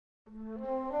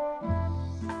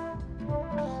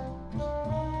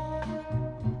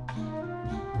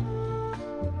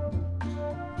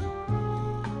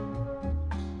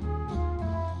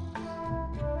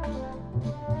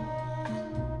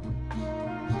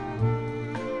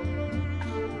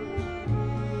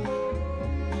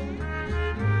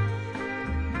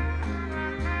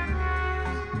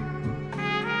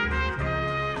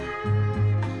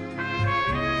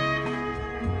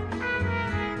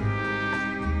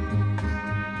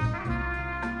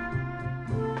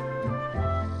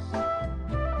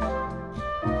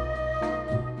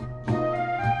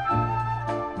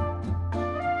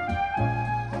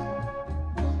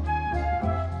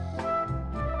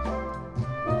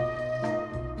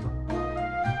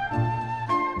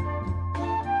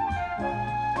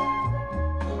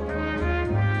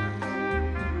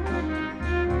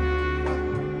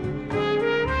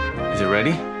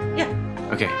ready? Yeah.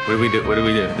 Okay, what do we do? What do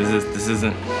we do? This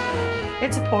isn't...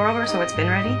 It's a pour over, so it's been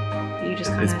ready. You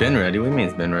just kind of... It's been ready? What do you mean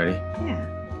it's been ready? Yeah.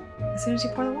 As soon as you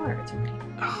pour the water, it's ready.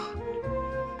 Oh.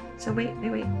 So wait.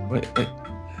 Wait.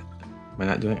 Am I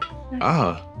not doing it?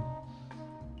 No.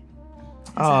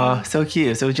 Oh, so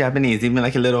cute, so Japanese. Even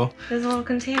like a little... There's a little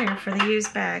container for the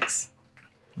used bags,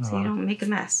 so you don't make a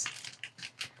mess.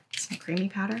 Some creamy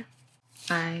powder.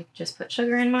 I just put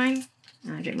sugar in mine,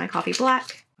 and I drink my coffee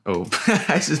black. Oh,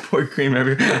 I just poured cream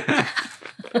everywhere.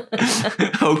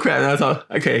 Oh crap, that's all.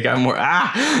 Okay, I got more.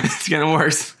 Ah, it's getting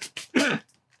worse. Look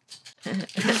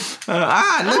at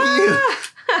you.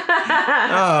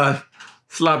 Oh,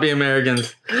 sloppy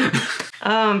Americans.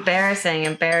 Oh,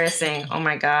 embarrassing. Oh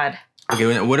my God.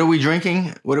 Okay, what are we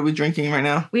drinking? What are we drinking right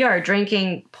now? We are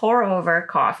drinking pour over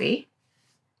coffee.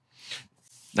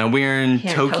 Now we're in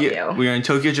Tokyo. We are in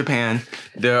Tokyo, Japan.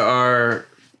 There are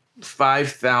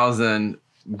 5,000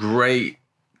 great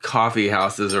coffee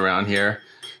houses around here,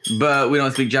 but we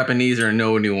don't speak Japanese or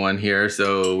know anyone here,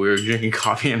 so we're drinking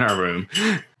coffee in our room.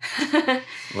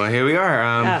 Well, here we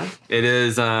are. It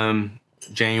is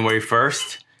January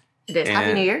 1st. It is.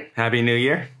 Happy New Year. Happy New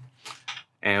Year.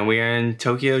 And we are in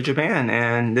Tokyo, Japan,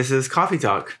 and this is Coffee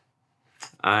Talk.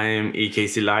 I'm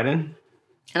EKC Leiden.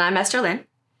 And I'm Esther Lynn.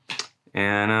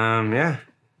 And, yeah.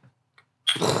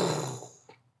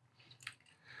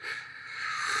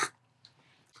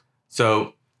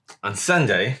 So, on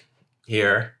Sunday,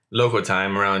 here, local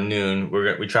time, around noon,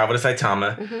 we travel to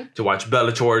Saitama to watch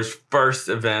Bellator's first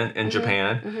event in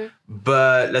Japan.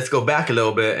 But let's go back a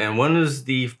little bit. And when was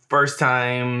the first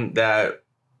time that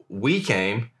we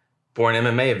came for an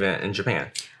MMA event in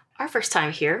Japan? Our first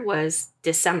time here was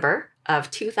December of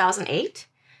 2008.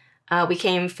 We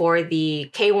came for the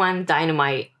K1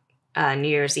 Dynamite New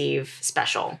Year's Eve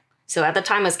special. So at the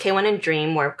time, it was K1 and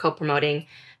Dream were co-promoting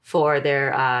for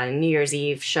their New Year's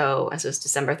Eve show, as it was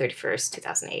December 31st,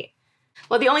 2008.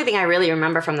 Well, the only thing I really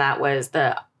remember from that was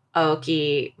the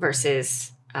Aoki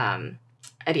versus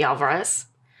Eddie Alvarez,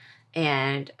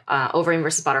 and Overeem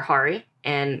versus Badr Hari,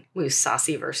 and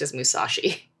Musashi versus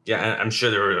Musashi. Yeah, and I'm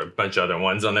sure there were a bunch of other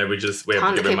ones on there. We have to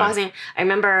give them kickboxing. I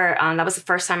remember that was the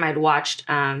first time I'd watched.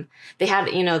 They had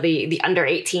the under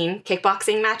 18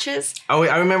 kickboxing matches. Oh,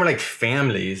 I remember like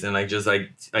families and look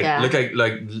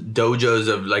like dojos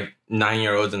of like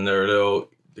 9-year-olds and their little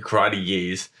karate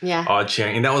gis. Yeah, all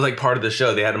cheering, and that was like part of the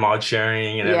show. They had them all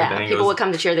cheering and everything. People would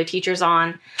come to cheer their teachers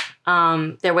on.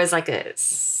 There was like a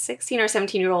 16 or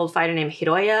 17-year-old fighter named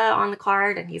Hiroya on the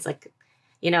card, and he's like,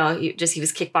 he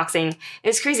was kickboxing. It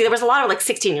was crazy. There was a lot of like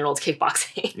 16-year-olds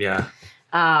kickboxing. Yeah.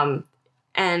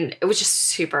 And it was just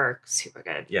super, super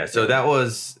good. Yeah. So that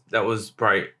was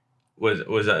probably,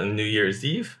 was that New Year's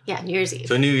Eve? Yeah, New Year's Eve.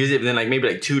 So New Year's Eve, then like maybe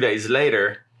like 2 days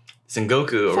later,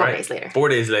 Sengoku, 4 days later. 4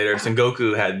 days later,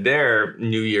 Sengoku had their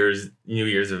New Year's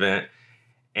event.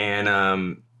 And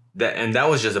that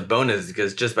was just a bonus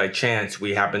because just by chance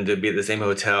we happened to be at the same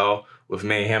hotel with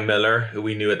Mayhem Miller, who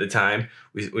we knew at the time.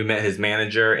 We met his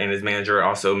manager, and his manager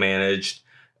also managed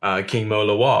King Mo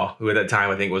Lawal, who at that time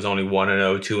I think was only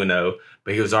 1-0, 2-0,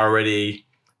 but he was already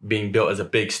being built as a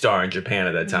big star in Japan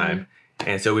at that time.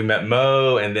 And so we met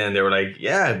Mo, and then they were like,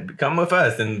 yeah, come with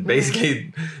us. And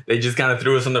basically they just kind of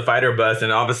threw us on the fighter bus,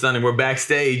 and all of a sudden we're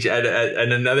backstage at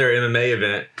another MMA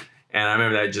event. And I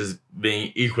remember that just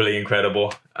being equally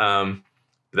incredible. That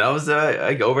was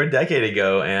like over a decade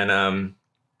ago, and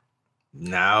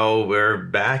now we're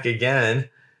back again,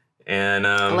 and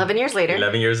 11 years later.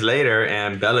 11 years later,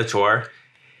 and Bellator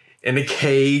in the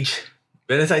cage,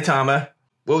 been in Saitama.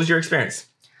 What was your experience?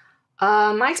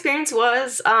 My experience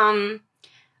was, the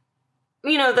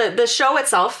show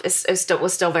itself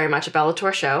was still very much a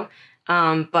Bellator show,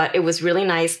 but it was really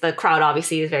nice. The crowd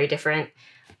obviously is very different.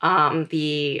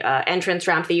 The entrance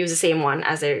ramp, they use the same one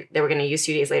as they were going to use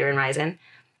 2 days later in RIZIN,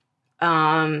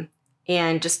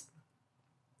 and just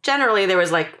generally, there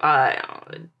was like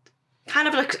kind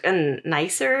of like a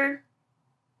nicer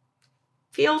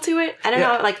feel to it. I don't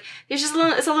know, like it's a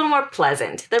little more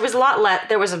pleasant. There was a lot less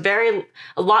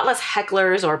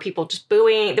hecklers or people just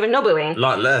booing. There was no booing. A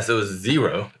lot less. It was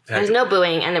zero. There was no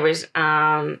booing, and there was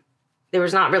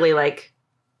not really like.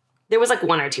 There was like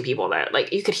 1 or 2 people that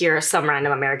like you could hear some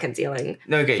random Americans yelling.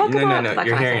 No, okay, no.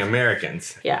 You're hearing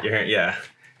Americans. Yeah. You're hearing,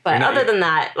 But other than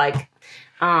that, like,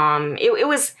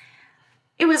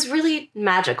 it was really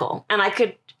magical, and I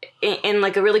could, in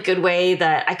like a really good way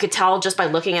that I could tell just by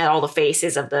looking at all the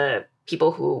faces of the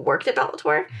people who worked at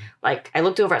Bellator. Like I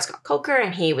looked over at Scott Coker,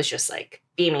 and he was just like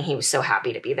beaming. He was so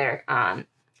happy to be there.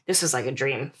 This was like a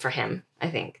dream for him, I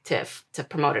think, to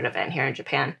promote an event here in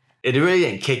Japan. It really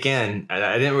didn't kick in.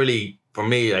 I didn't really, for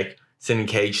me, like sitting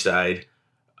cage side,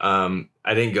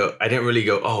 I didn't really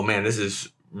go, oh man, this is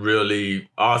really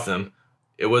awesome.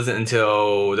 It wasn't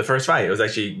until the first fight. It was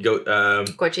actually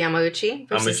Goichi Yamauchi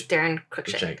versus Darren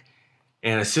Cruikshank.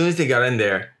 And as soon as they got in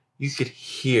there, you could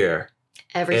hear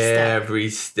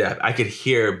every step. I could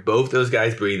hear both those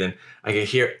guys breathing. I could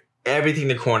hear everything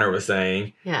the corner was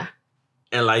saying. Yeah.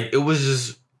 And like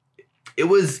it's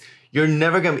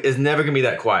never gonna be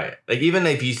that quiet. Like even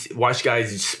if you watch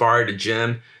guys spar at the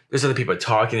gym, there's other people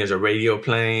talking, there's a radio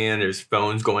playing, there's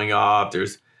phones going off,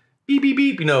 there's beep beep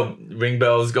beep, ring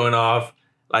bells going off.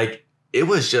 Like it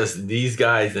was just these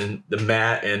guys and the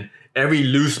mat and every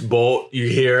loose bolt you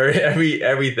hear,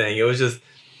 everything. It was just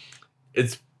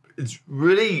it's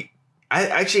really I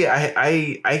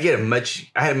had a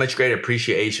much greater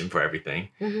appreciation for everything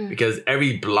because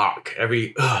every block,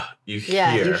 you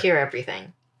hear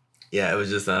everything. Yeah, it was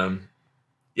just so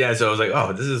I was like,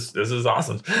 oh, this is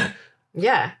awesome.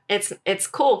 Yeah, it's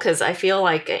cool because I feel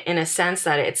like in a sense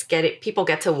that people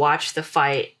get to watch the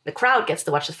fight, the crowd gets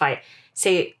to watch the fight,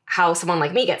 say how someone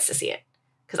like me gets to see it.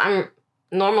 Because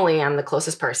I'm the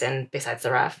closest person besides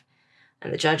the ref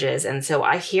and the judges. And so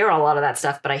I hear a lot of that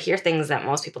stuff, but I hear things that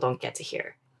most people don't get to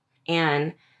hear.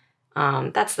 And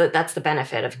that's the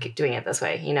benefit of doing it this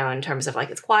way, in terms of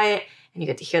like it's quiet and you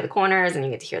get to hear the corners and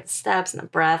you get to hear the steps and the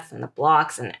breath and the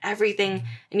blocks and everything.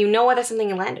 And you know whether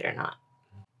something landed or not.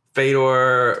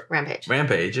 Fedor Rampage.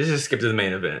 Let's just skip to the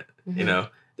main event.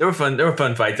 There were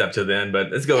fun fights up to then,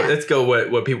 but let's go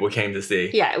what people came to see.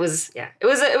 Yeah, it was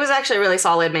actually a really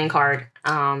solid main card.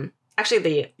 How did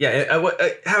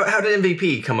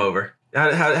MVP come over? How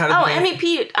did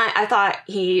MVP, I thought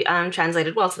he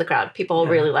translated well to the crowd. People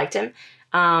really liked him.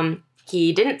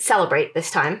 He didn't celebrate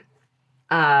this time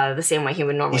the same way he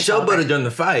would normally celebrate. He showboated during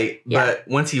the fight, but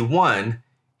once he won,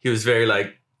 he was very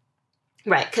like...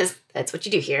 Right, because that's what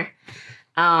you do here.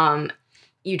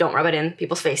 You don't rub it in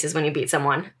people's faces when you beat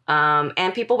someone.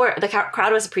 And the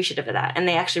crowd was appreciative of that. And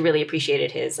they actually really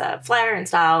appreciated his flair and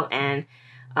style and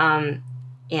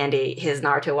his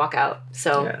Naruto walkout.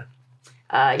 So,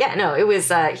 it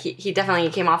was, he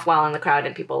definitely came off well in the crowd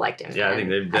and people liked him. Yeah,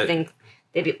 I think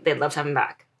they'd love to have him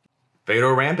back.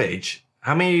 Fedor Rampage.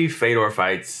 How many Fedor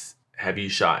fights have you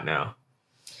shot now?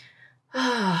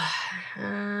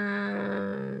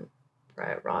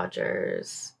 Brett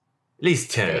Rogers. At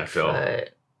least 10, Bigfoot. I feel.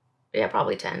 Yeah,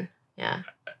 probably 10. Yeah.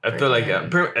 I feel like I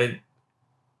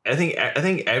think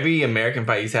every American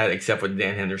fight he's had except for the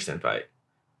Dan Henderson fight.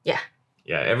 Yeah.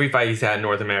 Yeah, every fight he's had in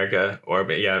North America or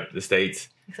the States.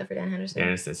 Except for Dan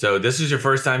Henderson. So this is your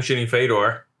first time shooting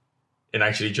Fedor in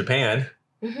actually Japan.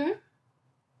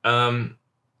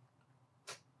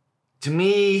 To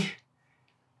me,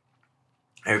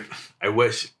 I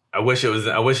wish he was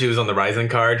on the RIZIN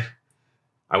card.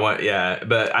 But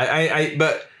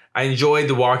I enjoyed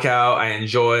the walkout. I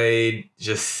enjoyed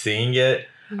just seeing it.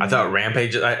 I thought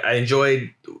Rampage. I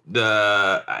enjoyed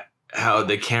how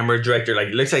the camera director, like,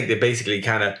 it looks like they basically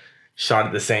kind of shot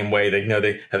it the same way. They how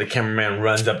the cameraman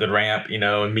runs up the ramp,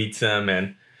 and meets him,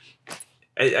 and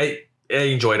I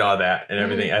enjoyed all that and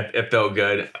everything. It felt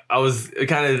good. I was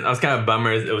kind of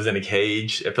bummer it was in a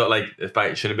cage. It felt like the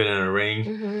fight should have been in a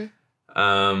ring.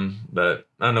 But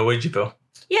I don't know. What did you feel?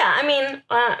 Yeah, I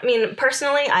mean,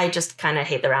 personally, I just kind of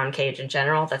hate the round cage in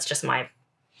general. That's just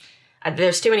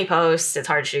there's too many posts. It's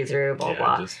hard to shoot through,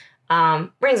 blah.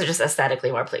 Rings are just aesthetically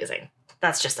more pleasing.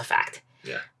 That's just a fact.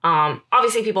 Yeah.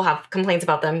 Obviously, people have complaints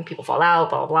about them. People fall out,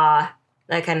 blah, blah, blah,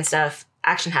 that kind of stuff.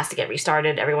 Action has to get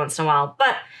restarted every once in a while.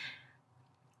 But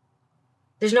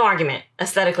there's no argument.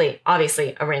 Aesthetically,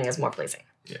 obviously, a ring is more pleasing.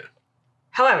 Yeah.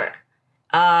 However,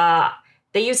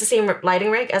 they use the same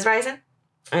lighting rig as RIZIN.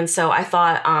 And so I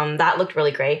thought that looked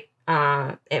really great.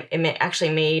 It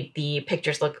actually made the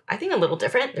pictures look, I think, a little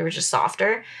different. They were just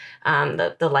softer.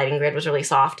 The lighting grid was really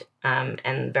soft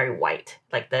and very white.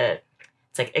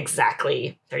 It's like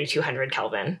exactly 3200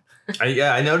 Kelvin.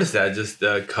 I noticed that. Just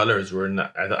the colors were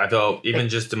not, I felt, even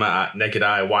just to my naked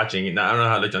eye watching it, I don't know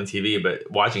how it looked on TV,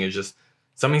 but watching it, just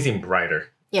something seemed brighter.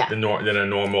 Yeah. Than a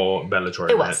normal Bellator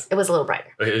It event. was. It was a little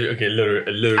brighter. Okay,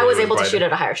 literally. I was able to shoot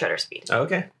at a higher shutter speed. Oh,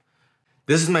 okay.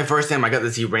 This is my first time I got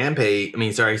to see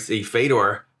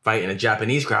Fedor fight in a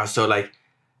Japanese crowd. So like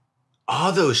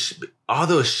all those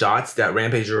shots that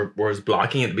Rampage was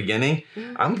blocking at the beginning,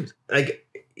 I'm like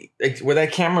where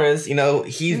that camera is,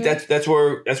 that's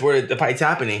where the fight's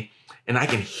happening, and I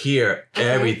can hear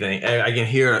everything. I can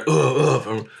hear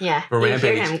from Rampage. You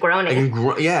hear him groaning.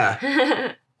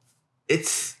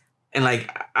 It's, and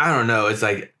like, I don't know. It's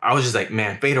like, I was just like,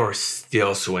 man, Fedor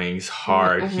still swings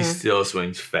hard. He still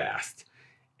swings fast.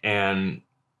 And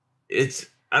it's,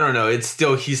 I don't know. It's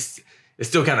still, it's it's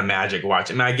still kind of magic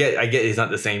watching. I mean, I get he's not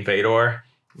the same Fedor,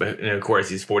 but and of course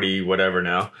he's 40 whatever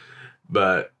now,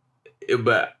 but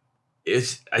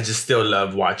I just still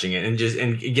love watching it, and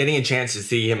getting a chance to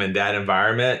see him in that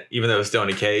environment, even though it was still in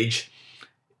a cage,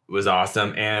 was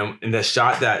awesome. And in the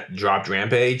shot that dropped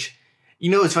Rampage,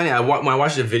 it's funny. When I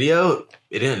watched the video,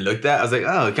 it didn't look that. I was like,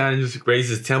 oh, it kind of just raised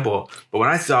his temple. But when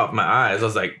I saw it with my eyes, I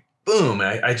was like, boom!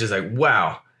 And I just like,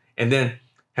 wow. And then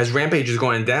as Rampage is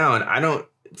going down, I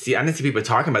didn't see people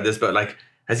talking about this, but like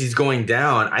as he's going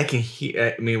down, I can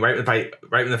hear. I mean, right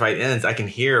when the fight ends, I can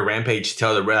hear Rampage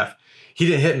tell the ref, he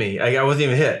didn't hit me. Like, I wasn't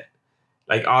even hit.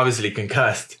 Like, obviously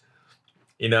concussed.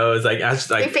 It's like, I was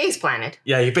just like... He face planted.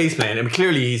 Yeah, he face planted. I mean,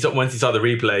 clearly, once he saw the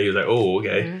replay, he was like, oh,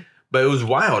 okay. Mm-hmm. But it was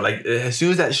wild. Like, as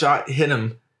soon as that shot hit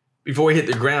him, before he hit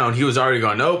the ground, he was already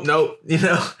going, nope.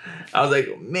 I was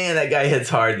like, man, that guy hits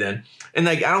hard then. And,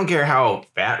 like, I don't care how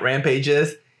fat Rampage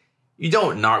is. You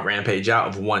don't knock Rampage out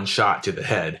of one shot to the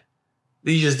head.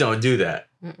 You just don't do that.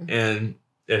 Mm-mm. And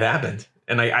it happened.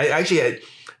 And I honestly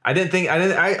didn't think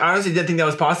that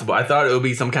was possible. I thought it would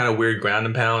be some kind of weird ground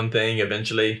and pound thing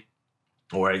eventually,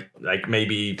 or like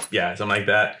maybe something like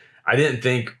that. I didn't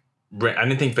think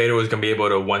Fedor was going to be able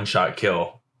to one shot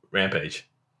kill Rampage.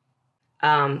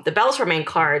 The Bellator main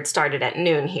card started at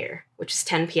noon here, which is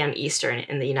 10 p.m. Eastern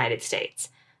in the United States.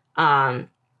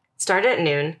 Started at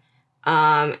noon,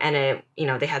 and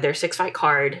they had their 6-fight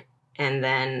card, and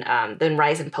then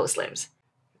RIZIN post-lims.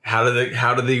 How did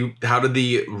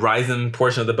the RIZIN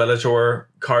portion of the Bellator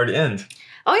card end?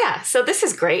 Oh yeah, so this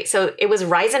is great. So it was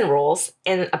RIZIN rules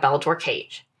in a Bellator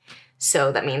cage.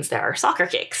 So that means there are soccer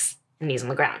kicks and knees on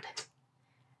the ground.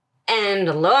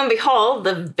 And lo and behold,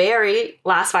 the very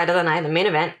last fight of the night, the main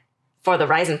event for the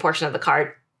RIZIN portion of the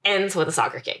card, ends with a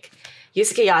soccer kick.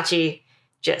 Yusuke Yachi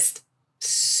just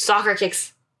soccer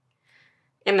kicks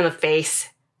him in the face.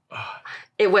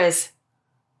 It was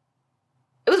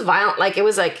violent. Like, it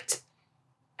was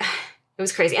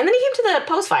crazy. And then he came to the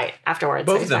post fight afterwards.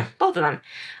 Both of them.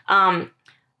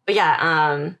 But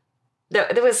yeah,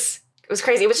 it was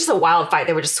crazy. It was just a wild fight.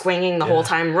 They were just swinging the whole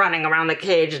time, running around the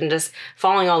cage and just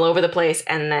falling all over the place.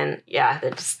 And then,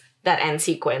 that end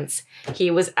sequence,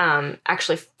 he was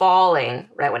actually falling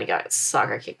right when he got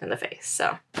soccer kicked in the face.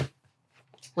 So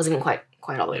wasn't even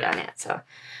quite all the way down yet. So,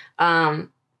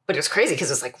 but it was crazy because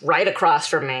it was like right across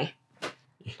from me.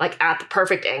 Like at the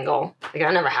perfect angle. Like,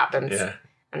 that never happens. Yeah.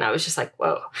 And I was just like,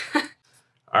 whoa.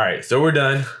 All right, so we're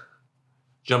done.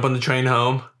 Jump on the train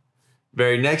home.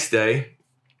 Very next day,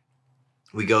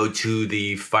 we go to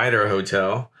the Fighter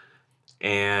Hotel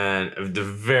and the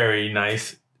very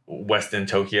nice Westin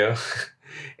Tokyo.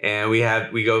 And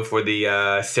we go for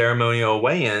the ceremonial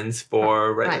weigh-ins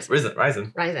for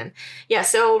RIZIN. Yeah,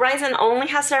 so RIZIN only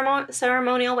has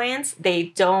ceremonial weigh-ins. They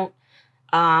don't...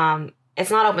 it's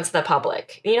not open to the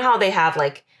public. You know how they have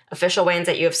like official weigh-ins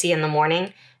at UFC in the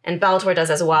morning, and Bellator does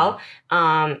as well.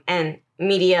 And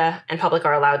media and public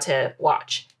are allowed to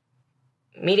watch.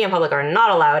 Media and public are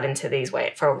not allowed into these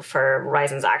for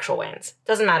RIZIN's actual weigh-ins.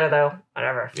 Doesn't matter though.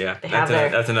 Whatever. Yeah, that's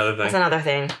another thing. That's another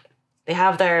thing. They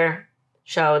have their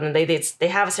show, and they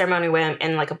have a ceremony weigh-in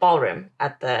in like a ballroom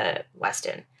at the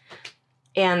Westin.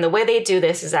 And the way they do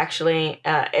this is actually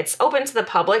it's open to the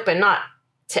public, but not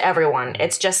to everyone.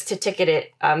 It's just to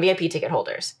VIP ticket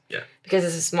holders. Yeah. Because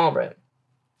it's a small room.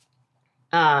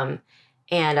 And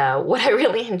what I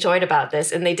really enjoyed about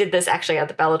this, and they did this actually at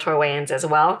the Bellator weigh-ins as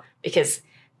well, because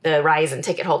the RIZIN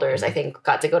ticket holders, I think,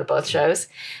 got to go to both shows.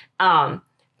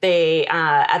 They,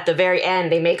 at the very end,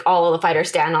 they make all of the fighters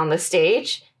stand on the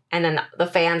stage, and then the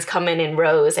fans come in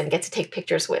rows and get to take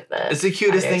pictures with the It's the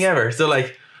cutest thing ever. So,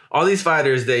 like, all these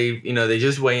fighters, they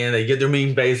just weigh in, they get their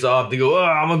mean face off, they go, oh,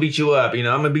 I'm going to beat you up, I'm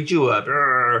going to beat you up.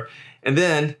 And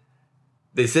then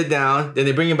they sit down, then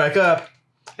they bring him back up,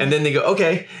 and then they go,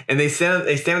 okay. And they stand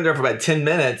there for about 10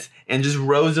 minutes, and just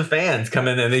rows of fans come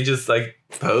in, and they just, like,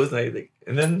 pose,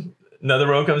 and then another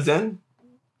row comes in.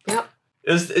 Yep.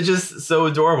 It's just so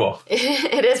adorable.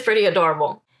 It is pretty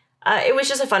adorable. It was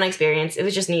just a fun experience. It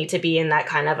was just neat to be in that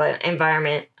kind of an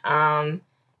environment, and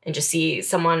just see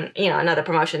someone, another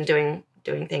promotion doing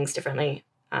things differently.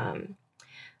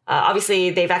 Obviously,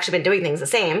 they've actually been doing things the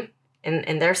same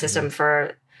in their system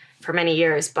for many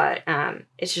years, but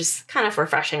it's just kind of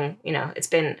refreshing. It's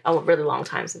been a really long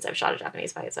time since I've shot a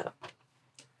Japanese fight. So,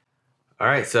 all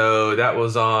right. So that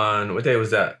was on, what day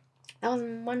was that? That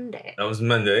was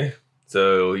Monday.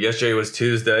 So yesterday was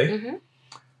Tuesday. Mm-hmm.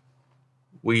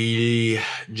 We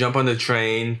jump on the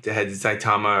train to head to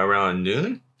Saitama around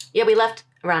noon. Yeah, we left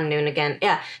around noon again.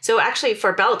 Yeah. So actually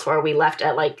for Bellator, we left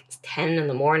at like 10 in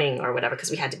the morning or whatever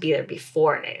because we had to be there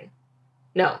before noon.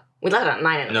 No, We left at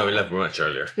 9 in the No, we morning. left much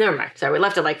earlier. Never mind. Sorry, we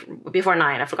left at like before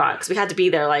 9. I forgot because we had to be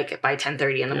there like by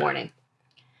 10:30 in the morning.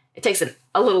 It takes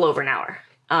a little over an hour.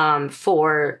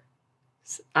 For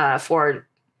the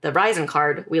RIZIN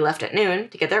card, we left at noon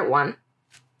to get there at 1.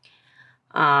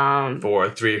 For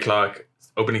 3 o'clock.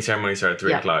 Opening ceremony started at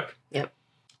 3 o'clock. Yep.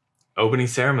 Opening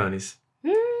ceremonies.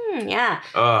 Yeah.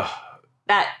 Oh.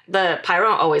 The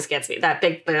pyro always gets me. That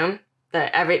big boom.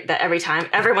 That every time.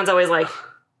 Everyone's always like.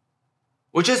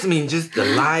 Well, just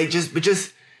the light,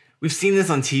 we've seen this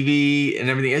on TV and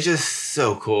everything. It's just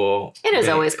so cool. It is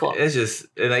always cool. It's just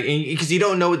like, because you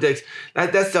don't know what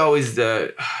that's always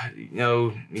the,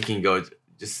 you can go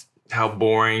just how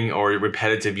boring or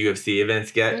repetitive UFC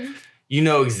events get. Mm-hmm. You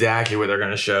know exactly what they're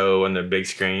going to show on the big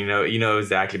screen. You know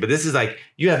exactly. But this is like,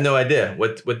 you have no idea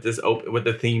what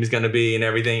the theme is going to be and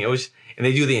everything. And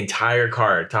they do the entire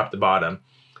card, top to bottom.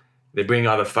 They bring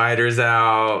all the fighters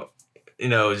out,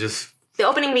 just. The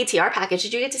opening VTR package,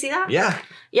 did you get to see that? Yeah.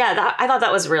 Yeah, I thought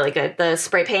that was really good. The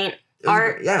spray paint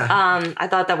art. Yeah. I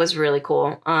thought that was really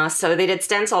cool. So they did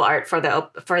stencil art for the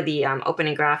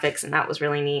opening graphics, and that was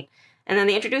really neat. And then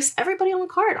they introduced everybody on the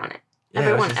card on it.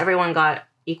 Yeah, everyone got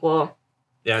equal.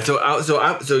 Yeah.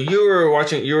 So you were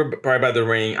watching. You were probably by the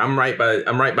ring. I'm right by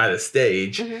the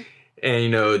stage. Mm-hmm.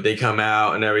 And, they come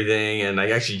out and everything. And,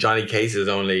 like, actually, Johnny Case is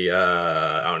only,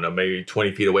 I don't know, maybe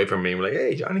 20 feet away from me. We're like,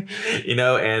 hey, Johnny.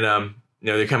 And,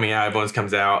 they're coming out. Everyone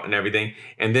comes out and everything.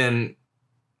 And then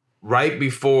right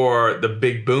before the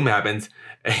big boom happens,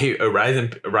 a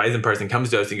RIZIN person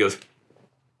comes to us and goes,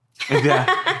 yeah.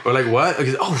 We're like, what?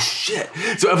 Goes, oh, shit.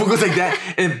 So everyone goes like that.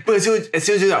 And as soon as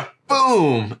it's out,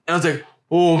 boom. And I was like,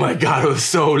 oh, my God, it was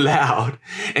so loud.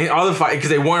 And all the because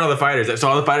they warned all the fighters. So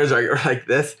all the fighters are like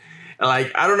this.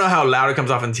 Like, I don't know how loud it comes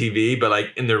off on TV, but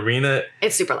like in the arena,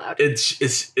 it's super loud.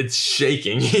 It's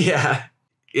shaking. Yeah.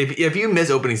 If you miss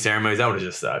opening ceremonies, that would have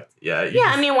just sucked. Yeah.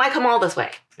 I mean, why come all this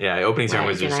way? Yeah, opening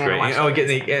ceremonies was great.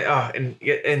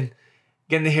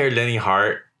 Getting to hear Lenny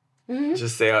Hart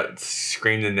just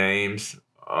scream the names.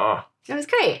 Oh, it was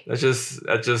great. That's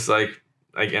just like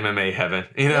MMA heaven,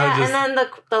 Yeah, and then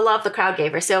the love the crowd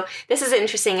gave her. So this is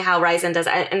interesting how RIZIN does.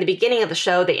 In the beginning of the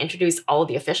show, they introduce all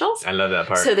the officials. I love that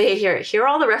part. So they hear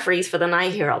all the referees for the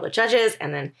night, hear all the judges,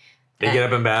 and then they get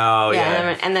up and bow.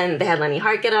 Yeah. And then they had Lenny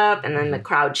Hart get up, and then the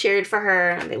crowd cheered for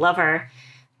her, and they love her.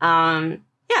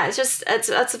 It's just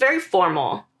it's very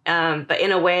formal, but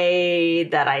in a way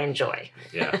that I enjoy.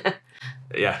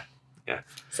 Yeah.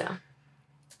 So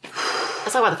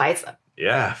let's talk about the fights though.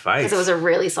 Yeah, fights. Because it was a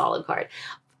really solid card.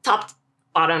 Top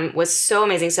bottom was so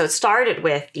amazing. So it started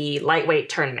with the lightweight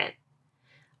tournament.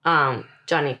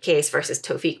 Johnny Case versus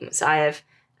Tofik Musayev,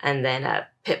 and then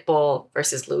Pitbull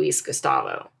versus Luis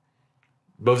Gustavo.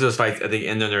 Both of those fights, I think,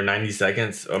 ended under 90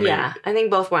 seconds. I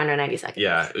think both were under 90 seconds.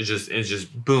 Yeah, it's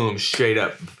just boom, straight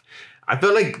up. I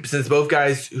feel like since both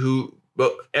guys all 4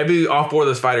 of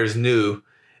those fighters knew,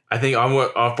 I think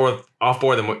all four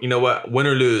of them, you know what, win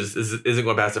or lose isn't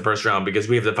going past the first round because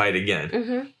we have to fight again.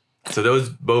 Mm-hmm. So those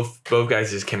both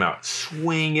guys just came out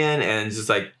swinging and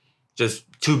just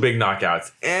 2 big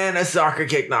knockouts and a soccer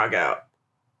kick knockout.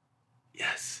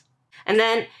 Yes. And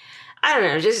then I don't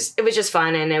know, it was just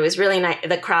fun and it was really nice.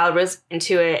 The crowd was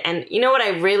into it, and you know what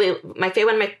one of my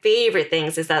favorite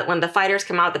things is that when the fighters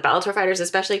come out, the Bellator fighters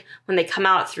especially, when they come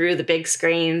out through the big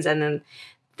screens and then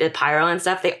the pyro and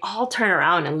stuff, they all turn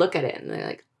around and look at it and they're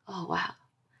like, oh wow,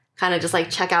 kind of just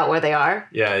like check out where they are.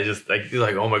 Yeah, it's just like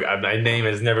oh my God, my name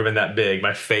has never been that big,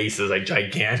 my face is like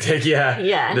gigantic.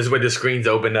 Yeah This is where the screens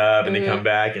open up and they come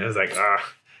back, and it's like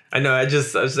I know, I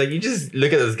was like, you just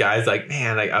look at those guys like,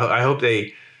 man, like I hope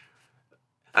they,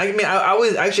 I mean,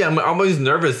 I'm always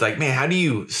nervous, like, man, how do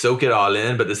you soak it all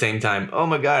in, but at the same time, oh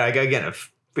my God, I gotta get in a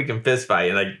freaking fist fight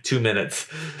in like 2 minutes,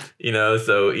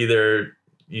 so either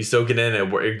you soak it in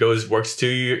and it works to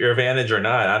your advantage or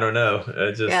not. I don't know.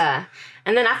 Yeah.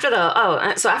 And then after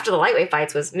the lightweight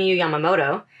fights was Miyu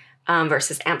Yamamoto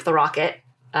versus Amp the Rocket.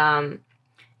 And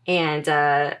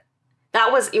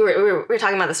that was, we were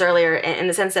talking about this earlier in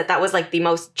the sense that was like the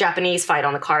most Japanese fight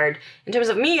on the card in terms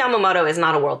of Miyu Yamamoto is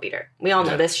not a world beater. We all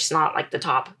know this. She's not like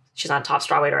she's not top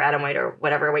strawweight or atomweight or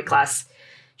whatever weight class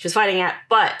she was fighting at.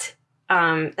 But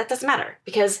that doesn't matter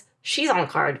because she's on the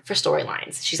card for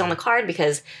storylines. She's on the card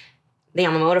because the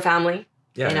Yamamoto family.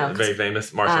 Yeah, very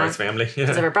famous martial arts family.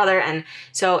 Because of her brother. And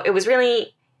so it was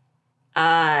really...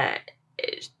 but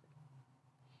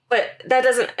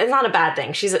it's not a bad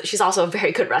thing. She's also a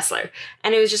very good wrestler.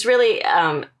 And it was just really...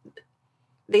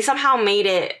 they somehow made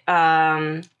it...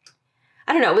 I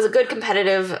don't know. It was a good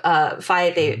competitive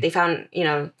fight. They found,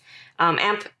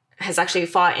 Amp has actually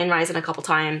fought in RIZIN a couple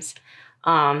times.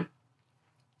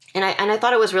 I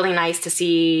thought it was really nice to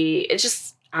see. It's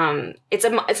just it's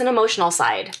an emotional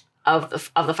side of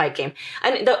the fight game.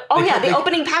 And the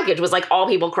opening package was like all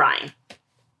people crying.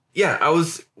 Yeah,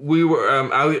 we were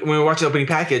when we were watching the opening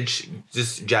package,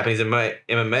 just Japanese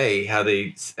MMA,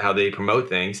 how they promote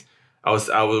things. I was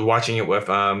watching it with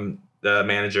the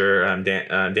manager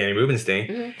Danny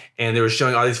Rubenstein, and they were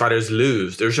showing all these fighters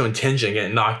lose. They were showing Tenzin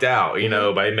getting knocked out, you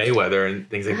know, by Mayweather and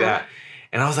things like that.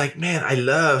 And I was like, man, I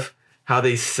love how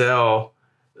they sell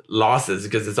losses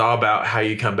because it's all about how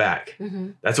you come back.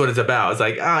 That's what it's about. It's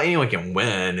like, anyone can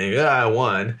win. And, I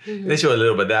won. They show a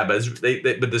little bit of that, but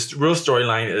but the real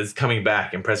storyline is coming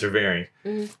back and persevering.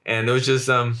 And it was just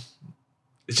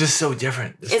it's just so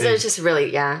different. It's just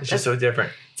really It's just so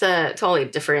different. It's a totally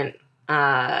different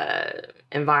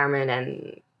environment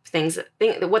and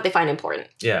what they find important.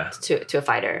 To a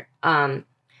fighter.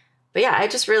 But yeah, I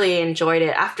just really enjoyed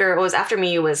it. After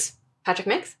me, it was Patrick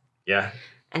Mix. Yeah.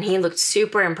 And he looked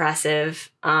super impressive.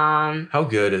 How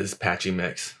good is Patchy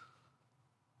Mix?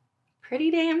 Pretty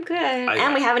damn good.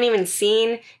 And we haven't even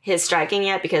seen his striking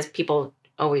yet because people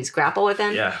always grapple with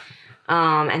him. Yeah.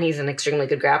 And he's an extremely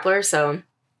good grappler. So,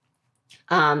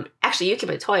 actually, Yuki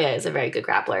Montoya is a very good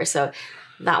grappler. So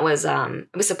that was, I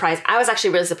was surprised. I was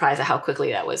actually really surprised at how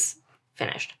quickly that was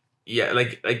finished. Yeah,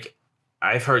 like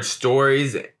I've heard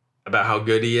stories about how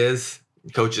good he is.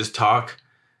 Coaches talk,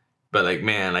 but like,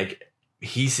 man, like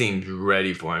he seems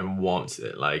ready for it and wants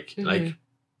it. Like he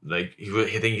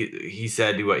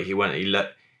said he went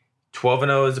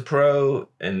 12-0 as a pro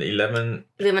and 11-0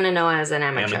 as an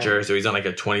amateur. So he's on like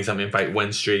a 20-something fight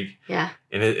win streak. Yeah.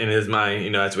 In his mind, you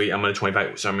know, I'm on a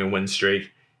 20-fight win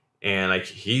streak, and like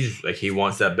he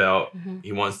wants that belt.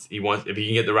 He wants if he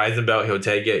can get the RIZIN belt, he'll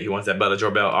take it. He wants that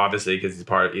Bellator belt, obviously, because he's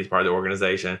part of the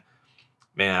organization.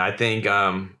 Man, I think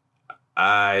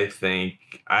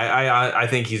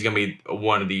he's gonna be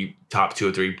one of the top 2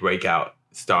 or 3 breakout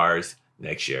stars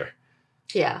next year.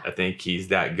 Yeah, I think he's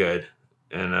that good,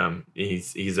 and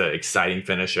he's an exciting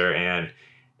finisher, and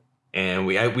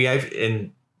he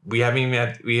hasn't even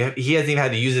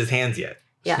had to use his hands yet.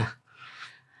 Yeah,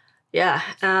 yeah.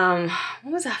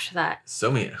 What was after that?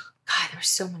 So many. God, there were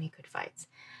so many good fights.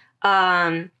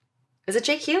 Was it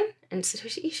Jake Hume and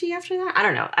Satoshi Ishii after that? I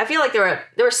don't know. I feel like there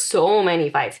were so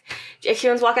many fights. Jake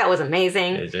Hume's walkout was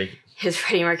amazing. Yeah, his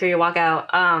Freddie Mercury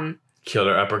walkout.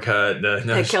 Killer uppercut.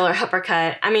 The killer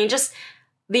uppercut. I mean, just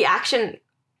the action,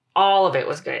 all of it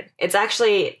was good. It's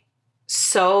actually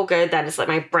so good that it's like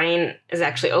my brain is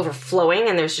actually overflowing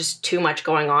and there's just too much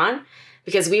going on,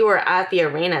 because we were at the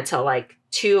arena till like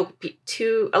a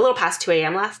little past 2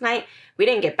 a.m. last night. We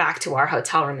didn't get back to our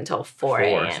hotel room until 4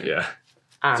 a.m. Yeah.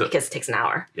 Because it takes an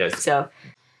hour. Yes. So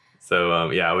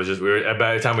yeah,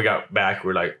 by the time we got back,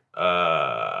 we're like,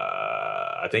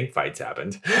 I think fights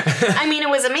happened. I mean, it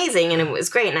was amazing and it was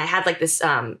great, and I had like this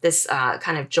kind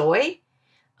of joy,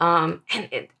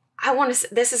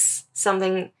 this is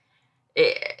something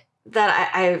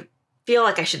that I feel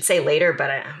like I should say later,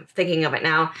 but I'm thinking of it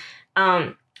now.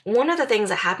 One of the things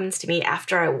that happens to me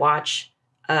after I watch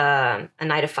a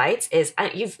night of fights is,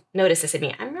 you've noticed this in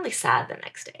me, I'm really sad the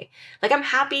next day. Like, I'm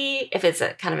happy if it's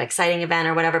a kind of exciting event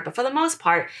or whatever, but for the most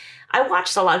part, I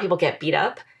watched a lot of people get beat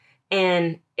up,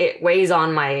 and it weighs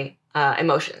on my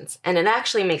emotions, and it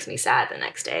actually makes me sad the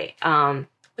next day.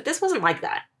 But this wasn't like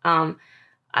that.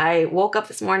 I woke up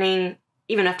this morning,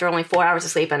 even after only 4 hours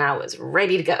of sleep, and I was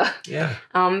ready to go. Yeah.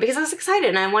 Because I was excited,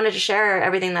 and I wanted to share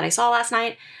everything that I saw last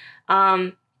night.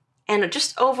 And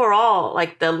just overall,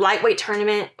 like the lightweight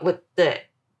tournament with the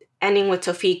ending with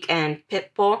Tofik and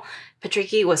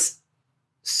Patricky was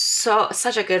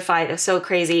such a good fight. It was so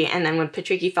crazy. And then when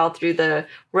Patricky fell through the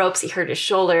ropes, he hurt his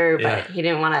shoulder, but he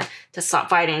didn't want to stop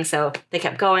fighting. So they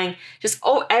kept going. Just,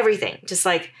 everything. Just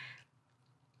like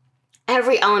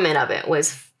every element of it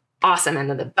was awesome. And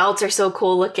then the belts are so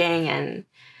cool looking. And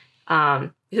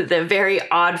the very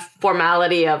odd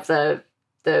formality of the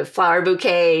flower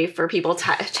bouquet for people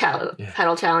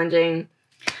title challenging,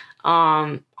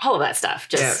 all of that stuff.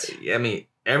 Just I mean,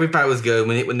 every fight was good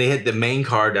when they hit the main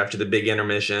card after the big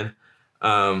intermission.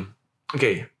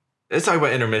 Okay, let's talk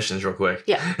about intermissions real quick.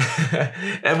 Yeah,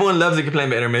 everyone loves to complain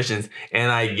about intermissions,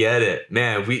 and I get it,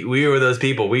 man. We were those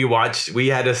people. We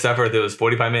had to suffer those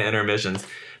 45-minute intermissions,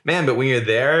 man. But when you're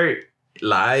there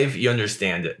live, you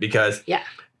understand it, because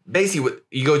basically,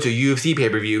 you go to a UFC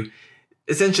pay-per-view.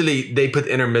 Essentially, they put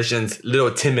intermissions, little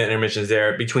 10-minute intermissions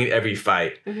there between every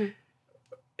fight. Mm-hmm.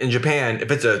 In Japan,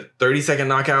 if it's a 30-second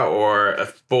knockout or a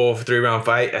full 3-round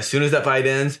fight, as soon as that fight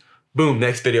ends, boom,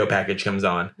 next video package comes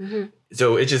on. Mm-hmm.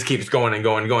 So it just keeps going and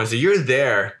going and going. So you're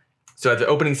there So at the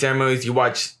opening ceremonies, you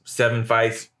watch 7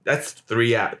 fights. That's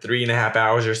 3.5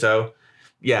 hours or so.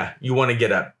 Yeah, you want to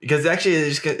get up because actually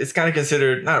it's kind of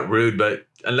considered not rude, but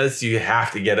unless you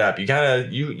have to get up, you kind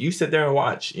of you sit there and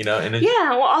watch, you know. And then,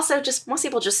 yeah, well, also just most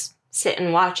people just sit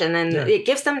and watch, and then it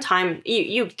gives them time.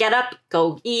 You get up,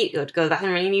 go eat, go to the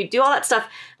bathroom, and you do all that stuff.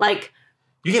 Like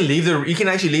you can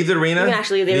actually leave the arena. You can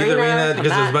actually leave the arena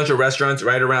because there's a bunch of restaurants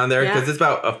right around there. Because it's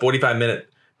about a 45-minute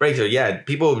break. So yeah,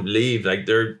 people leave like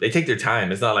they take their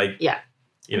time. It's not like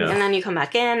you know. And then you come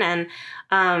back in, and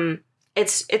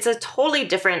it's a totally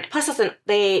different. Plus,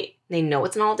 they know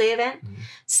it's an all-day event,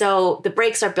 so the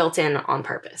breaks are built in on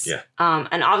purpose. Yeah.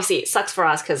 And obviously it sucks for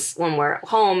us because when we're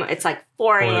home, it's like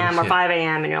 4 a.m. or 5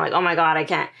 a.m. and you're like, oh my god, I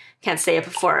can't stay up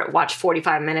before watch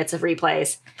 45 minutes of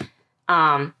replays.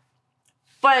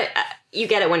 But you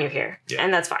get it when you're here,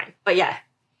 and that's fine. But yeah,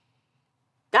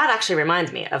 that actually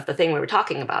reminds me of the thing we were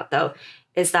talking about, though,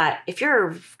 is that if you're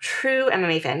a true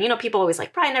MMA fan, you know, people always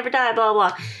like pride never die, blah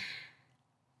blah.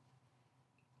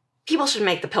 People should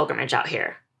make the pilgrimage out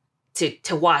here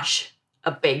to watch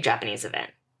a big Japanese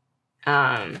event,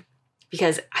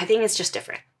 because I think it's just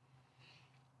different.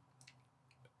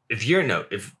 If you're an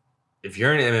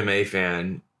MMA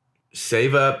fan,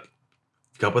 save up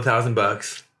a couple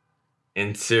 $1,000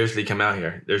 and seriously come out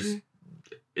here. There's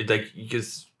it's like you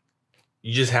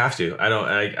just have to.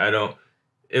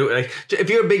 If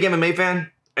you're a big MMA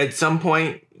fan, at some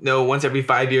point, you know, once every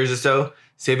 5 years or so,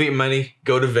 save up your money,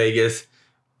 go to Vegas.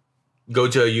 Go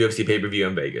to a UFC pay-per-view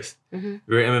in Vegas. If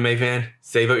you're an MMA fan,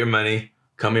 save up your money,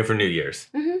 come here for New Year's.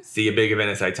 See a big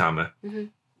event in Saitama.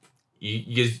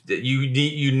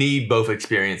 You need both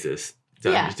experiences.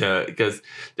 Because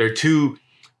they're two,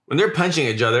 when they're punching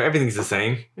each other, everything's the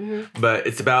same. But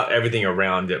it's about everything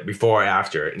around it, before or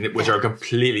after, which are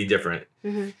completely different.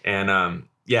 And I'm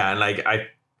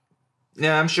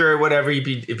sure whatever, if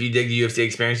you dig the UFC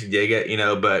experience, you dig it, you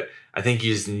know, but I think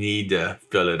you just need to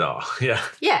feel it all. Yeah.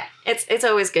 It's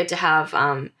always good to have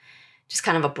just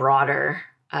kind of a broader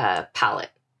palette.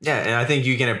 Yeah, and I think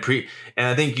you can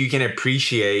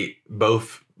appreciate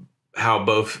how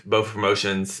both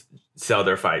promotions sell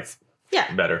their fights.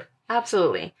 Yeah, better.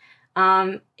 Absolutely.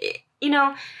 You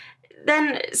know,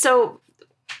 then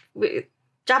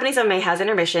Japanese MMA has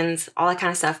intermissions, all that kind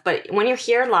of stuff. But when you're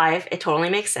here live, it totally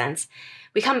makes sense.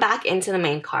 We come back into the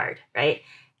main card, right?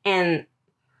 And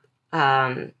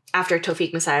after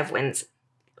Tofik Musayev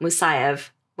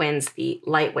wins the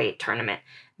lightweight tournament,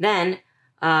 then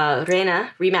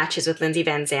Reina rematches with Lindsey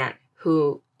Van Zandt,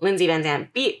 who Lindsey Van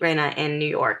Zandt beat Reina in New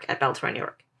York at Bellator New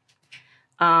York.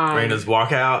 Reina's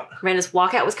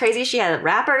walkout was crazy. She had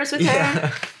rappers with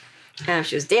her.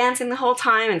 She was dancing the whole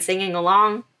time and singing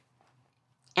along.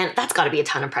 And that's got to be a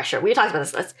ton of pressure. We talked about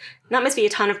this. That must be a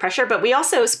ton of pressure. But we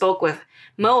also spoke with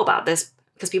Mo about this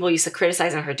because people used to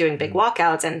criticize her doing big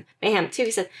walkouts, and Mayhem too.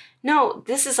 He said, no,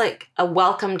 this is like a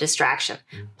welcome distraction.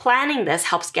 Planning this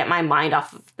helps get my mind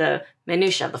off of the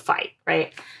minutia of the fight,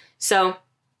 right? So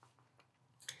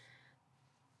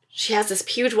she has this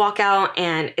huge walkout,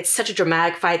 and it's such a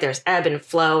dramatic fight. There's ebb and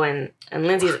flow, and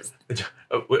Lindsay's...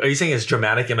 Are you saying it's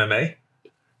dramatic MMA?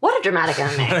 What a dramatic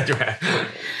MMA.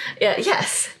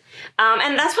 Yes.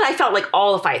 And that's what I felt like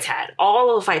all the fights had.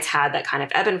 All of the fights had that kind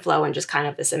of ebb and flow and just kind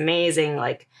of this amazing,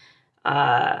 like,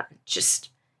 just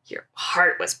your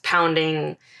heart was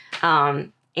pounding.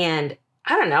 And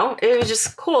I don't know, it was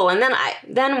just cool. And then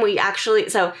then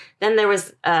there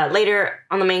was later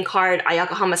on the main card,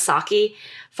 Ayako Hamasaki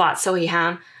fought Sohee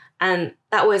Ham. And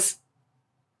that was,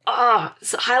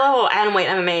 high-level atomweight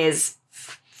MMA is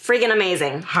freaking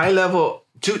amazing. High level,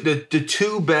 the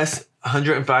two best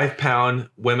 105-pound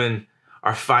women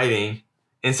are fighting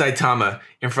in Saitama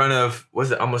in front of,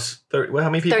 was it almost 30? How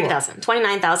many people? 30,000.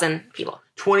 29,000 people.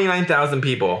 29,000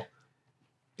 people.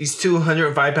 These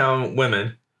 205-pound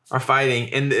women are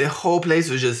fighting, and the whole place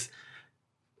was just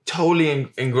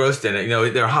totally engrossed in it. You know,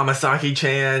 there are Hamasaki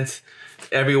chants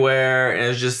everywhere, and it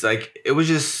was just like, it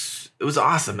was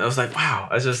awesome. I was like, wow.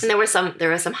 And there was some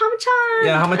Hama-chan.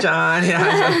 Yeah, Hama-chan.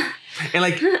 Yeah. And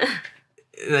like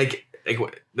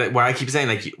why I keep saying,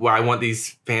 like, why I want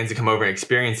these fans to come over and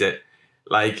experience it.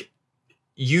 Like,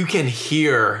 you can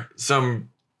hear some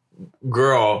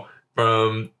girl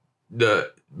from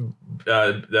the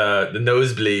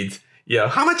nosebleeds,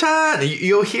 Hama-chan.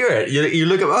 You'll hear it. You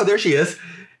look up, oh, there she is.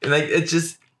 And like, it's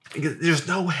just, there's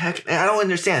no heck. I don't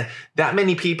understand. That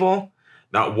many people,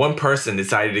 not one person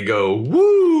decided to go,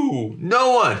 woo!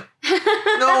 No one.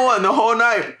 No one the whole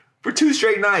night for 2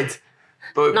 straight nights.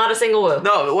 But not a single woo.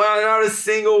 No, well, not a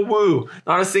single woo.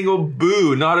 Not a single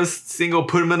boo. Not a single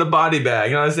put him in a body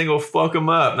bag. Not a single fuck him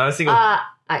up. Not a single... I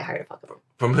heard a fuck him.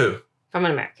 From who? From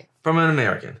an American. From an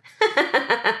American.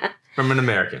 From an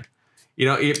American. You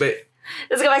know, but...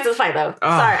 Let's go back to the fight, though.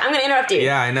 Sorry, I'm going to interrupt you.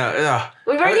 Yeah, I know. Ugh.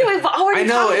 We've already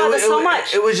talked about this so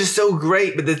much. It was just so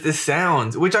great, but the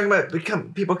sounds. We're talking about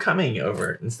people coming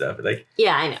over and stuff. Like,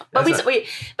 yeah, I know. But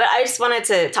but I just wanted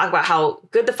to talk about how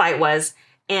good the fight was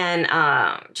and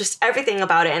just everything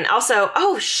about it. And also,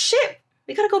 oh, shit,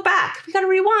 we got to go back. We got to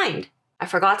rewind. I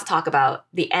forgot to talk about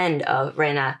the end of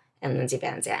Reina and Lindsey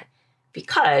Van Zandt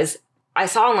because I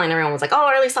saw online everyone was like,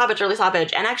 oh, early stoppage.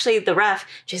 And actually the ref,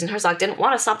 Jason Herzog, didn't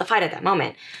want to stop the fight at that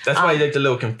moment. That's why he looked a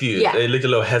little confused. Yeah. He looked a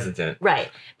little hesitant. Right.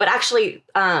 But actually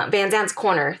Van Zandt's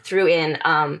corner threw in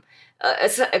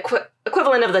it's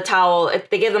equivalent of the towel.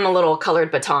 They give them a little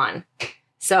colored baton.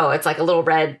 So it's like a little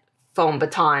red foam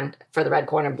baton for the red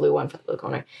corner, blue one for the blue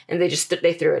corner. And they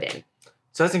threw it in.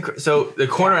 So so the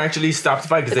corner actually stopped the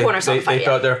fight because they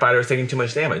thought their fighter was taking too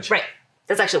much damage. Right.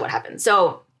 That's actually what happened.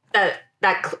 So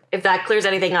if that clears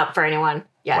anything up for anyone,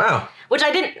 yeah. Wow. Which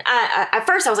I didn't. At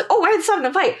first, I was like, "Oh, why are they stopping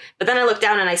the fight?" But then I looked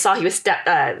down and I saw he was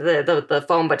the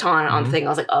foam baton on the thing. I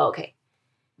was like, "Oh, okay."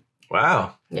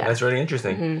 Wow. Yeah. That's really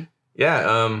interesting. Mm-hmm.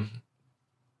 Yeah.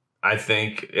 I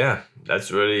think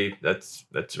that's really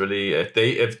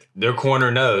if their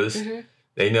corner knows. Mm-hmm.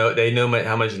 They know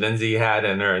how much Lindsey had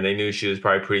in her, and they knew she was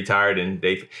probably pretty tired. And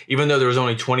even though there was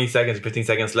only 20 seconds, 15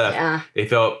 seconds left, they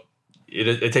felt.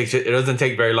 It doesn't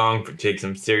take very long to take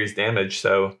some serious damage.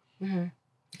 So I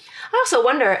also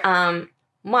wonder.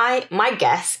 My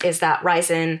guess is that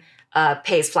RIZIN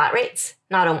pays flat rates,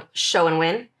 not a show and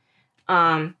win.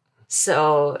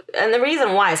 So and the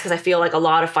reason why is because I feel like a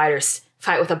lot of fighters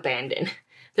fight with abandon.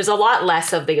 There's a lot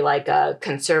less of the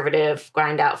conservative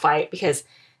grind out fight because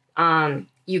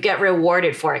you get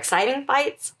rewarded for exciting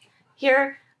fights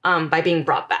here by being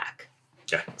brought back.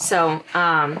 Yeah. So.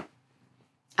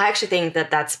 I actually think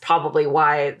that that's probably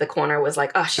why the corner was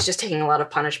like, oh, she's just taking a lot of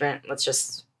punishment. Let's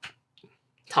just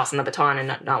toss in the baton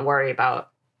and not worry about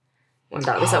when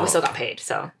we still got paid.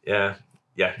 So yeah.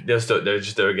 They're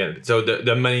just there again. So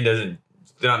the money they're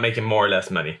not making more or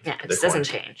less money. Yeah, it doesn't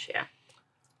change. Yeah.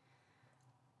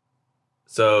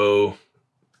 So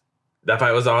that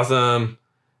fight was awesome.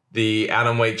 The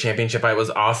atomweight championship fight was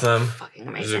awesome. Fucking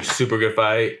amazing. It was a super good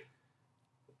fight.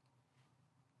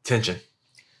 Tension.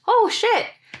 Oh shit.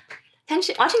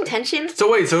 Watching tension.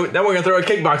 So wait, now we're gonna throw a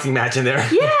kickboxing match in there.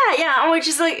 Yeah, which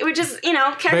is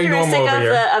characteristic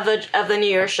of the New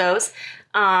Year shows,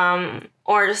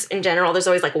 or just in general. There's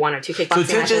always one or two kickboxing matches.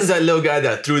 So Tension's that little guy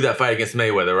that threw that fight against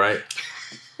Mayweather, right?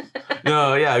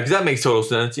 No, yeah, because that makes total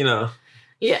sense,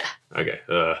 Yeah. Okay.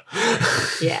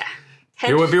 Yeah.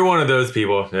 If you're one of those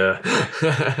people, yeah.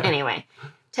 Anyway,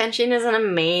 Tension is an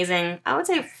amazing, I would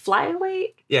say,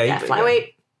 flyweight. Yeah,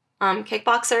 flyweight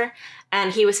kickboxer.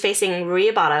 And he was facing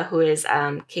Rui Abada, who is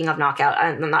king of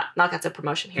Knockout. Knockout's a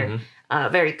promotion here.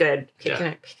 Mm-hmm. Very good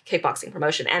kickboxing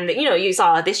promotion. And, you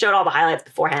saw, they showed all the highlights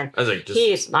beforehand. I was like,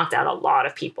 he's knocked out a lot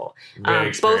of people.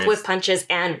 Both with punches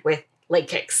and with leg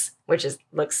kicks, which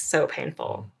looks so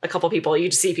painful. A couple people, you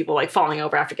just see people falling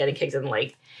over after getting kicked in the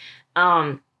leg.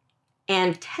 And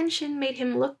Tension made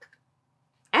him look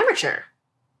amateur.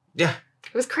 Yeah.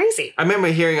 It was crazy. I remember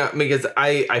hearing, because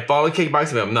I follow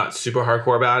kickboxing, but I'm not super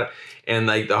hardcore about it. And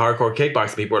the hardcore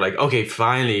kickboxing people were like, okay,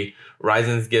 finally,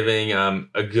 RIZIN's giving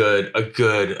a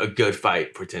good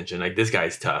fight for Tension. This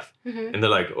guy's tough. Mm-hmm. And they're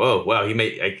like, oh wow, he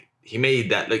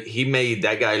made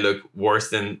that guy look worse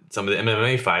than some of the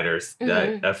MMA fighters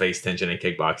that face Tension in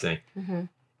kickboxing. Mm-hmm.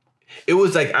 It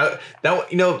was I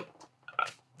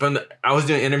was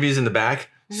doing interviews in the back.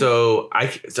 So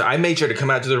I made sure to come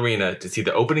out to the arena to see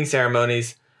the opening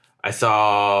ceremonies. I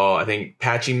saw,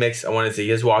 Patchy Mix. I wanted to see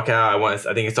his walkout.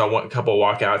 I saw a couple of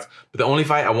walkouts. But the only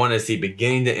fight I wanted to see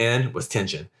beginning to end was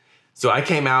Tension. So I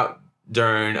came out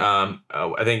during,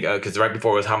 because right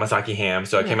before it was Hamasaki Ham.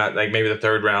 So I came out maybe the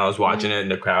third round. I was watching it in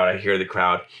the crowd. I hear the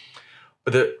crowd.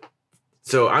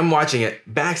 So I'm watching it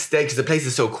backstage because the place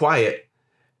is so quiet.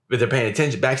 But they're paying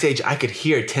attention. Backstage, I could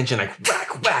hear Tension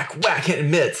whack, whack, whack,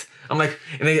 hitting mitts. I'm like,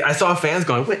 and I saw fans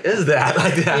going, "What is that?"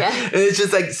 Like that, yeah. And it's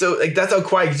just that's how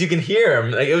quiet because you can hear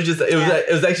them. It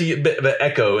was actually a bit of an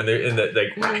echo in the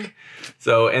whack.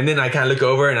 So and then I kind of look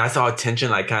over and I saw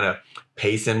Tension kind of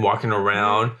pacing, walking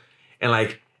around, and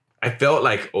I felt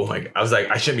oh my God, I was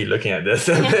I shouldn't be looking at this.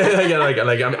 I'm I didn't want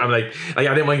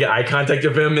to get eye contact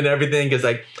with him and everything because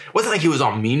it wasn't he was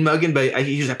all mean mugging, but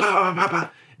he was bah, bah, bah, bah.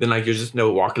 Then you're just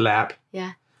walk lap.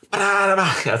 Yeah.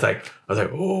 I was like,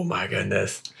 oh my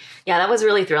goodness. Yeah, that was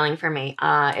really thrilling for me.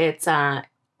 It's high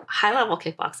level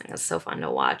kickboxing is so fun to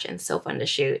watch and so fun to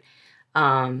shoot.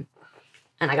 And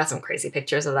I got some crazy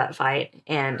pictures of that fight,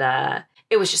 and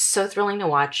it was just so thrilling to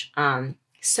watch.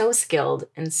 so skilled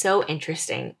and so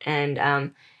interesting.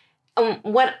 And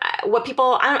what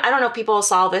people, I don't know if people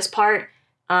saw this part,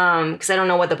 because I don't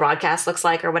know what the broadcast looks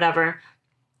like or whatever.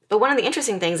 But one of the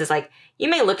interesting things is like, you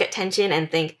may look at Tenshin and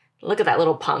think, look at that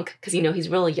little punk, because he's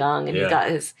really young and he's got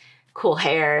his cool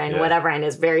hair and whatever and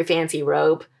his very fancy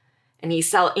robe, and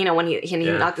when he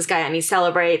knocked this guy out and he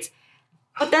celebrates.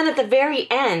 But then at the very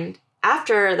end,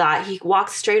 after that, he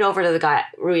walked straight over to the guy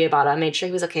Rui Abata, made sure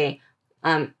he was okay.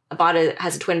 Abata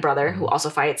has a twin brother who also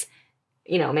fights.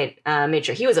 Made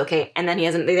sure he was okay, and then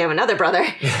they have another brother.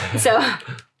 So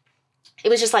it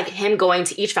was just like him going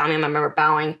to each family member,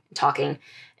 bowing, talking.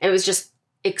 It was just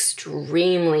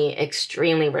extremely,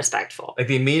 extremely respectful. Like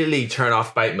they immediately turn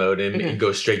off fight mode and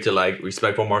go straight to like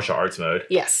respectful martial arts mode.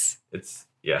 Yes.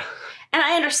 And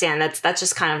I understand that's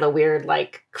just kind of the weird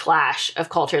like clash of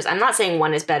cultures. I'm not saying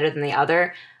one is better than the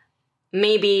other.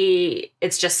 Maybe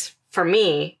it's just for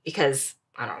me because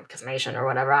I don't know, because I'm Asian or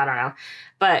whatever. I don't know.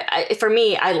 But for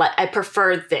me, I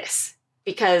prefer this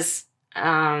because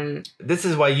this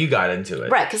is why you got into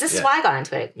it, right? Because this is why I got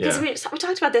into it. Because we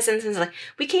talked about this instance, like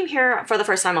we came here for the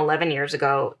first time 11 years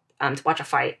ago to watch a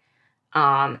fight,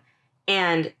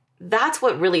 and that's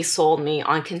what really sold me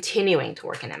on continuing to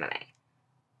work in MMA.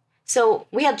 So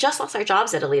we had just lost our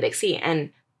jobs at Elite XC,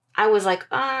 and I was like,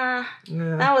 that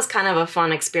was kind of a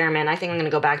fun experiment. I think I'm going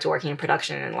to go back to working in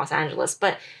production in Los Angeles.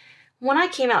 But when I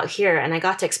came out here and I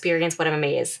got to experience what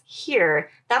MMA is here,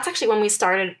 that's actually when we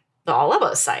started the All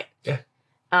Elbows site. Yeah.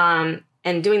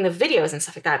 And doing the videos and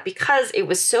stuff like that, because it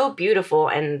was so beautiful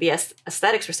and the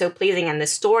aesthetics were so pleasing and the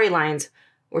storylines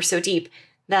were so deep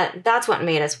that's what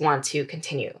made us want to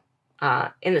continue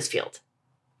in this field.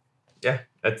 Yeah,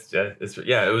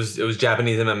 it was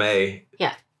Japanese MMA.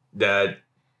 Yeah. That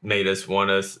made us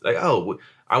want us like,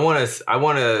 I want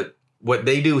to what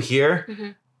they do here. Mm-hmm.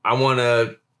 I want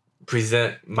to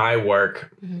present my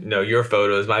work, your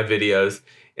photos, my videos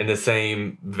in the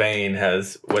same vein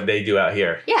as what they do out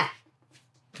here. Yeah.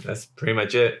 That's pretty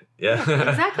much it. Yeah.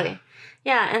 Exactly.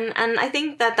 Yeah, and I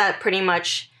think that pretty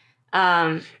much.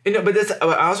 But this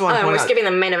I also want to point we're out, skipping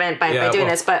the main event by doing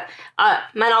this, but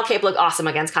Manal Cape looked awesome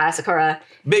against Kaya Sakura.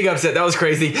 Big upset. That was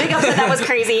crazy. That was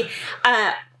crazy.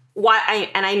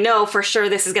 I know for sure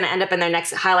this is going to end up in their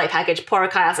next highlight package. Poor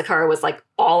Kaya Sakura was like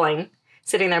bawling.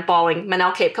 Sitting there bawling.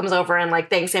 Manal Cape comes over and like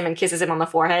thanks him and kisses him on the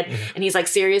forehead. Mm-hmm. And he's like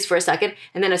serious for a second.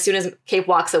 And then as soon as Cape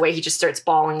walks away, he just starts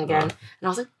bawling again. And I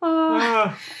was like,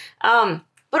 oh.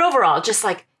 But overall, just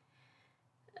like,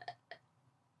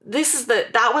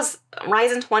 that was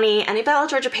RIZIN 20 and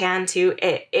Bellator Japan too.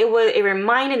 It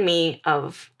reminded me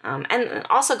of, and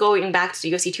also going back to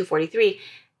UFC 243,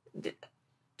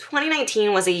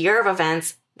 2019 was a year of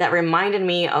events that reminded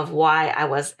me of why I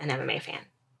was an MMA fan.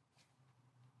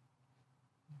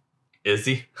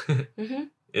 Izzy. Mm-hmm.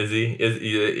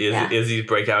 Izzy's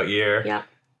breakout year. Yeah.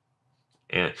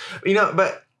 And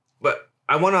but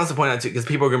I want to also point out too, because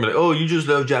people are gonna be like, "Oh, you just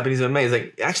love Japanese MMA." It's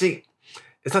like, actually,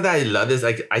 it's not that I love this.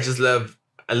 Like,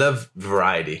 I love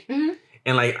variety. Mm-hmm.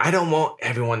 And like, I don't want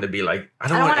everyone to be like, I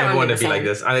don't want everyone to be like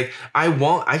this. I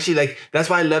want actually like,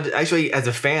 that's why I loved, actually as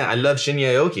a fan, I love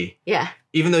Shinya Aoki. Yeah.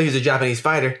 Even though he's a Japanese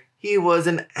fighter, he was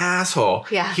an asshole.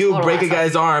 Yeah. He would break a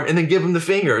guy's arm and then give him the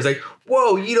finger. It's like,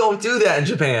 whoa, you don't do that in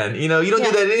Japan. You don't do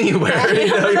that anywhere. Yeah, you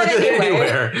don't do that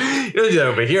anywhere. You don't do that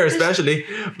over here, especially.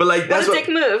 But like, that's what a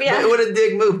dick move. Yeah. What a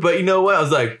dick move. But you know what? I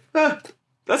was like,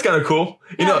 that's kind of cool.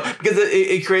 Because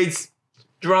it creates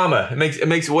drama. It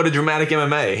makes what a dramatic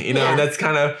MMA.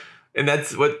 And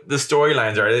that's what the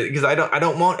storylines are. Because I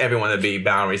don't want everyone to be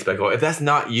bound and respectful. If that's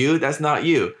not you, that's not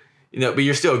you. But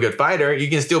you're still a good fighter. You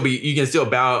can still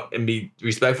bow and be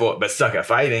respectful, but suck at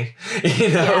fighting.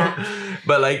 Yeah.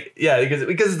 But like, because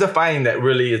it's the fighting that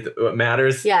really is what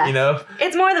matters. Yeah.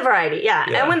 It's more the variety. Yeah.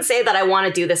 I wouldn't say that I want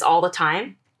to do this all the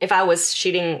time. If I was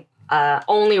shooting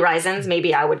only RIZINs,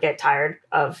 maybe I would get tired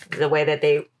of the way that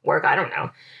they work. I don't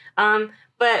know.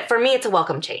 But for me, it's a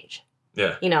welcome change.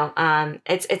 Yeah.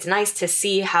 It's nice to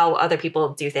see how other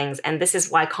people do things, and this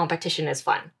is why competition is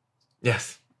fun.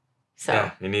 Yes. So.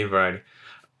 Yeah, you need variety.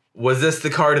 Was this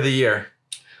the card of the year?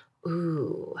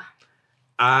 Ooh.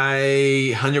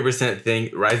 I 100%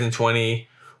 think RIZIN 20,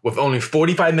 with only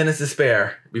 45 minutes to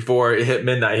spare before it hit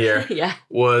midnight here,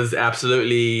 was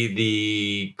absolutely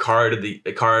the card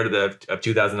of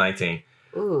 2019.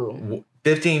 Ooh.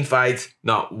 15 fights,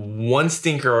 not one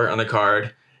stinker on the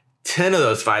card. 10 of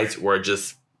those fights were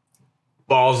just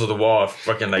balls of the wall,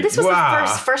 fucking like, this was wow.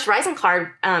 the first RIZIN card,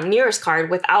 New Year's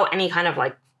card, without any kind of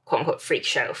like quote unquote freak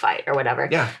show fight or whatever.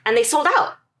 Yeah. And they sold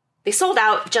out. They sold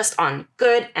out just on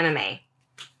good MMA.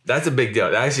 That's a big deal.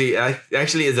 That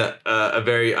actually is a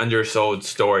very undersold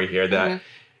story here that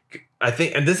I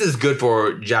think, and this is good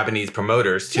for Japanese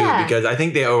promoters too, Yeah. because I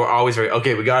think they are always very,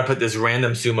 okay, we got to put this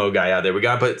random sumo guy out there. We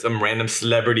got to put some random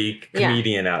celebrity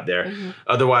comedian out there. Mm-hmm.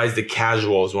 Otherwise, the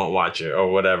casuals won't watch it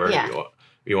or whatever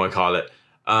you want to call it.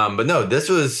 But no, this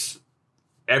was,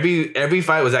 every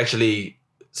fight was actually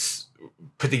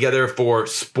put together for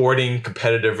sporting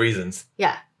competitive reasons.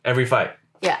 Yeah. Every fight.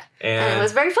 Yeah. And it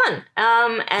was very fun.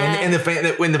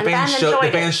 And when the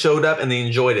fans showed up and they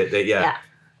enjoyed it,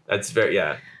 that's very,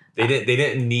 They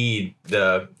didn't need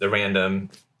the random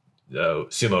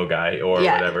sumo guy or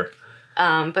whatever.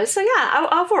 But so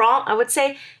overall, I would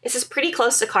say this is pretty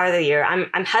close to card of the year.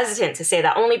 I'm hesitant to say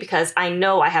that only because I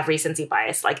know I have recency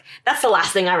bias. Like that's the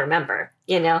last thing I remember.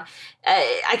 You know,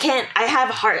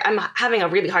 I'm having a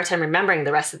really hard time remembering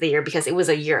the rest of the year because it was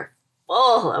a year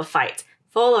full of fights,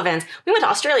 full of events. We went to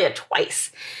Australia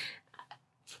twice.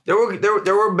 There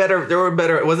were better.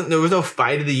 There was no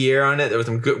fight of the year on it. There was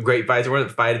some great fights. There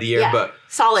wasn't fight of the year, but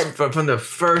solid from the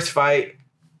first fight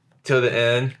till the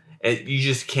end. You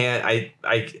just can't.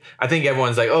 I think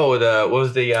everyone's like, oh, what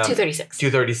was the 236?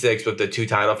 236 with the 2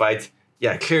 title fights.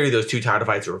 Yeah, clearly those 2 title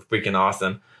fights were freaking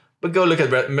awesome. But go look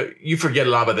at you forget a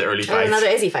lot about the early fights. Another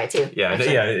Izzy fight too.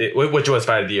 Yeah, which was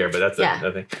fight of the year, but that's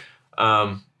another thing.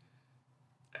 I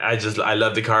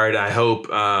love the card. I hope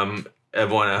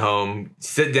everyone at home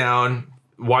sit down,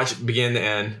 watch begin to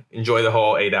end, enjoy the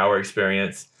whole 8-hour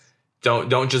experience.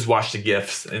 Don't just watch the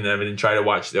GIFs and then try to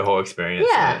watch the whole experience.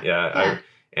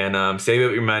 And save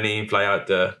up your money, fly out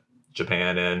to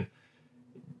Japan, and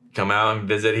come out and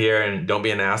visit here, and don't be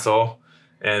an asshole,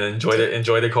 and enjoy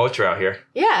the culture out here.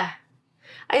 Yeah,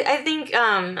 I think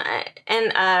and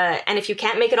if you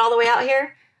can't make it all the way out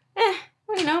here,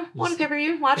 one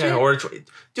pay-per-view, watch it. Or $20.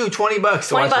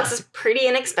 $20 is pretty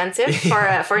inexpensive for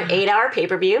an 8-hour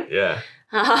pay-per-view. Yeah.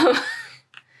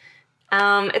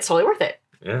 It's totally worth it.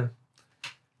 Yeah.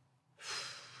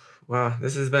 Wow,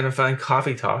 this has been a fun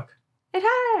coffee talk. It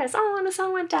has. Oh, and the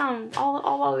sun went down all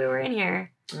while we were in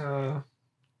here.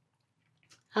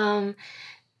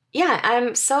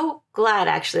 I'm so glad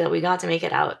actually that we got to make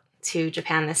it out to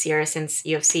Japan this year since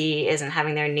UFC isn't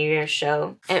having their New Year's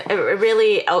show. It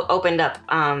really opened up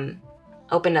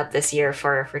this year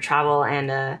for travel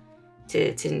and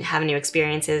to have new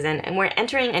experiences, and we're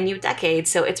entering a new decade,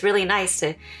 so it's really nice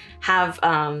to have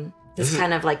this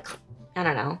kind of like, I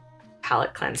don't know,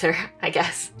 palate cleanser, I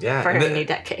guess, for a new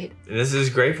decade. And this is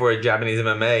great for Japanese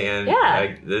MMA, and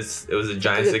it was a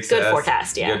giant success. Good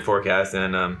forecast, Good forecast,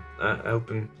 and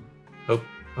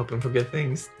hoping for good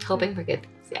things. Hoping for good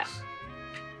things, yeah.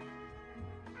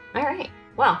 All right,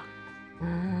 well.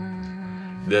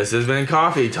 This has been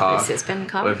Coffee Talk. This has been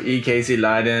Coffee. With E. Casey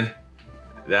Leiden.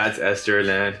 That's Esther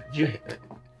Lynn.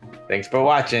 Thanks for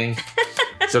watching.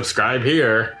 Subscribe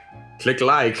here. Click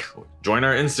like. Join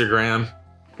our Instagram.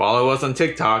 Follow us on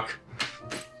TikTok.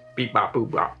 Beep bop boop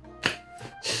bop.